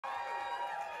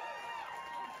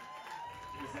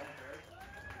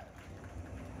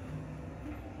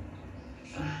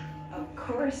Of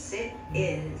course it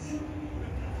is.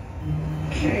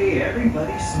 Okay,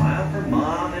 everybody smile for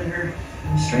Mom and her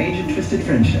strange and twisted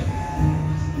friendship.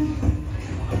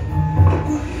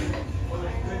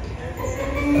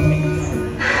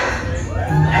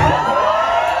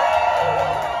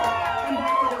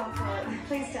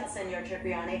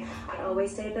 Cipriani. I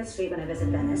always stay at the street when I visit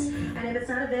Venice, and if it's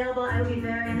not available, I will be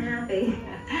very unhappy.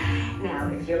 Now,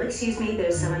 if you'll excuse me,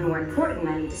 there's someone more important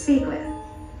I need to speak with.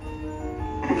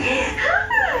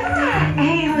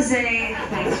 Hey, Jose.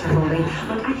 Thanks for holding.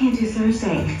 Look, I can't do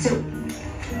Thursday, so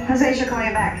Jose should call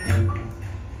you back.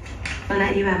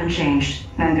 Lynette, you haven't changed.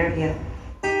 Neither of you.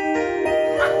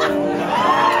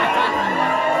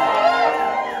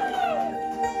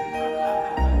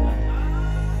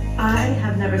 I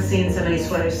have never seen so many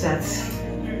sweater sets.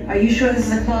 Are you sure this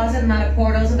is a closet, not a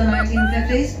portals of the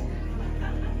 1950s?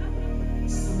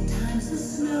 Sometimes the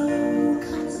snow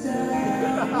comes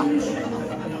down.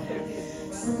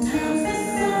 Sometimes the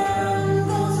sun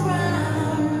goes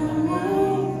round.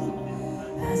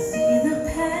 I see the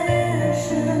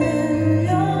passion in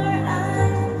your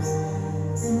eyes.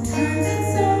 Sometimes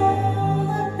it's all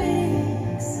a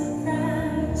big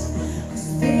surprise. 'Cause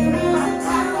there was a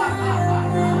time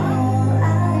when all I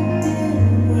did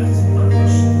was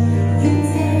wish you'd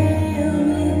tell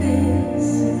me this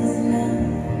is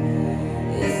love.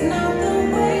 It's not the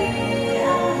way I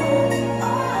hoped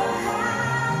or how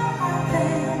I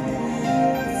planned,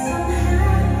 but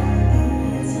somehow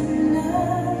it's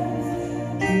enough.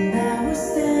 And now we're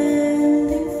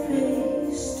standing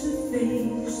face to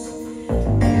face.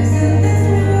 Isn't this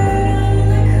world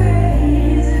a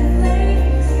crazy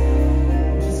place?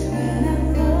 Just when I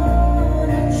thought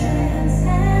a chance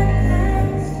had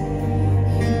passed,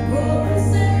 you go and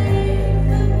save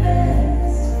the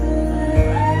best for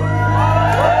last.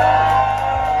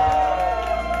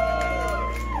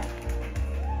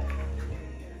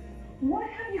 What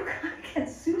have you got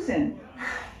against Susan?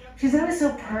 She's always so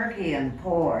perky and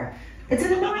poor. It's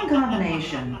an annoying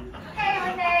combination. Hey,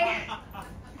 Renee.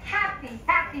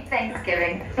 Happy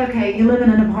Thanksgiving. Okay, you live in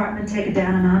an apartment, take it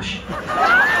down a notch.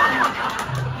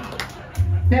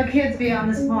 No kids beyond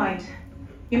this point.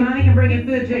 Your mommy can bring in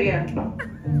food to you.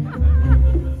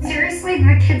 Seriously,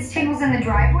 the kids' table's in the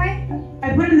driveway?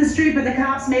 I put it in the street, but the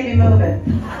cops made me move it.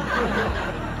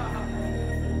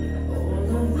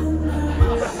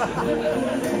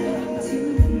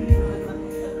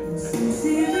 Since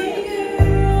every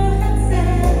girl had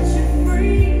set you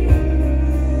free,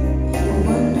 you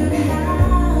wondered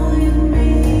how you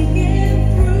make it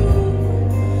through.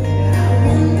 I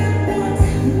wondered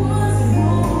what was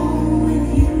wrong with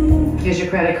you. Here's your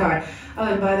credit card. Oh,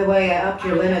 and by the way, I upped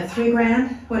your limit $3,000.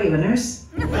 What are you, a nurse?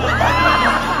 And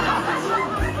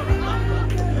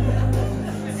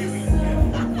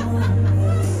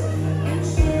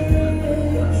share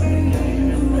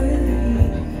dreams with me.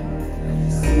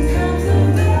 Sometimes the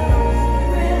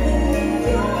very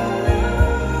you're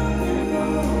looking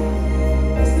for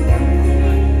is the one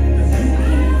thing you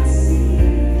can't see.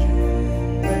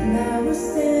 But now we're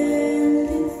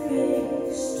standing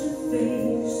face to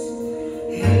face.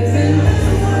 Isn't this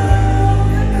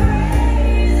world a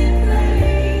crazy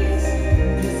place?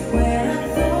 Just when I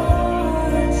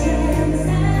thought a chance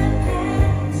had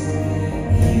passed,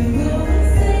 you go and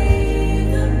save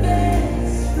the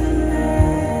best for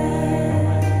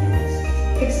last.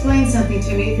 Explain something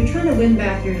to me. If you're trying to win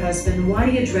back your husband, why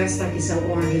do you dress like you sell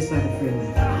oranges by the freeway?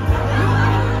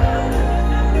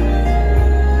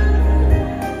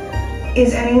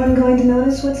 Is anyone going to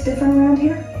notice what's different around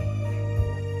here?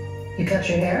 You cut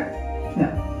your hair? No.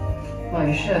 Well,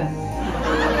 you should.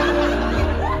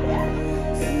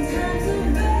 Sometimes the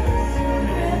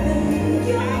very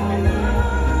you're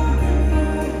looking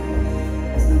for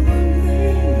is the one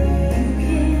thing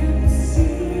you can't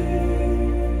see.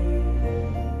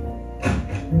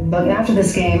 Look, after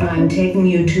this game, I'm taking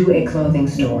you to a clothing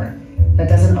store that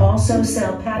doesn't also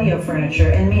sell patio furniture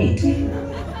and meat.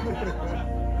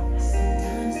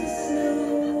 Sometimes the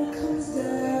snow comes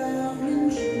down in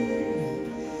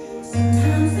June.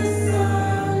 Sometimes the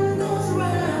sun goes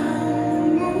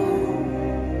round the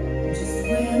moon. Just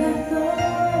when I thought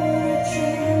a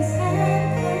chance had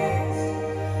passed,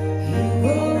 you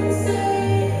go and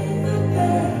save the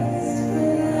best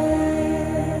for last.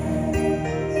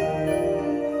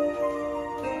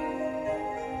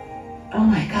 Oh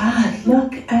my God,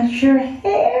 look at your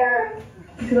hair.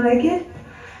 Do you like it?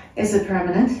 Is it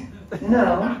permanent?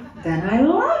 No. Then I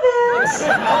love it.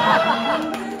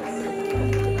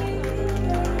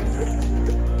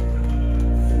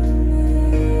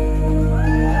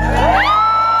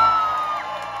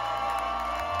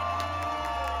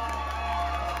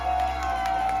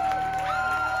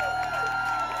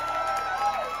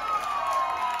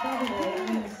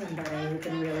 I know somebody who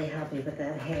can really help you with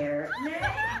that hair.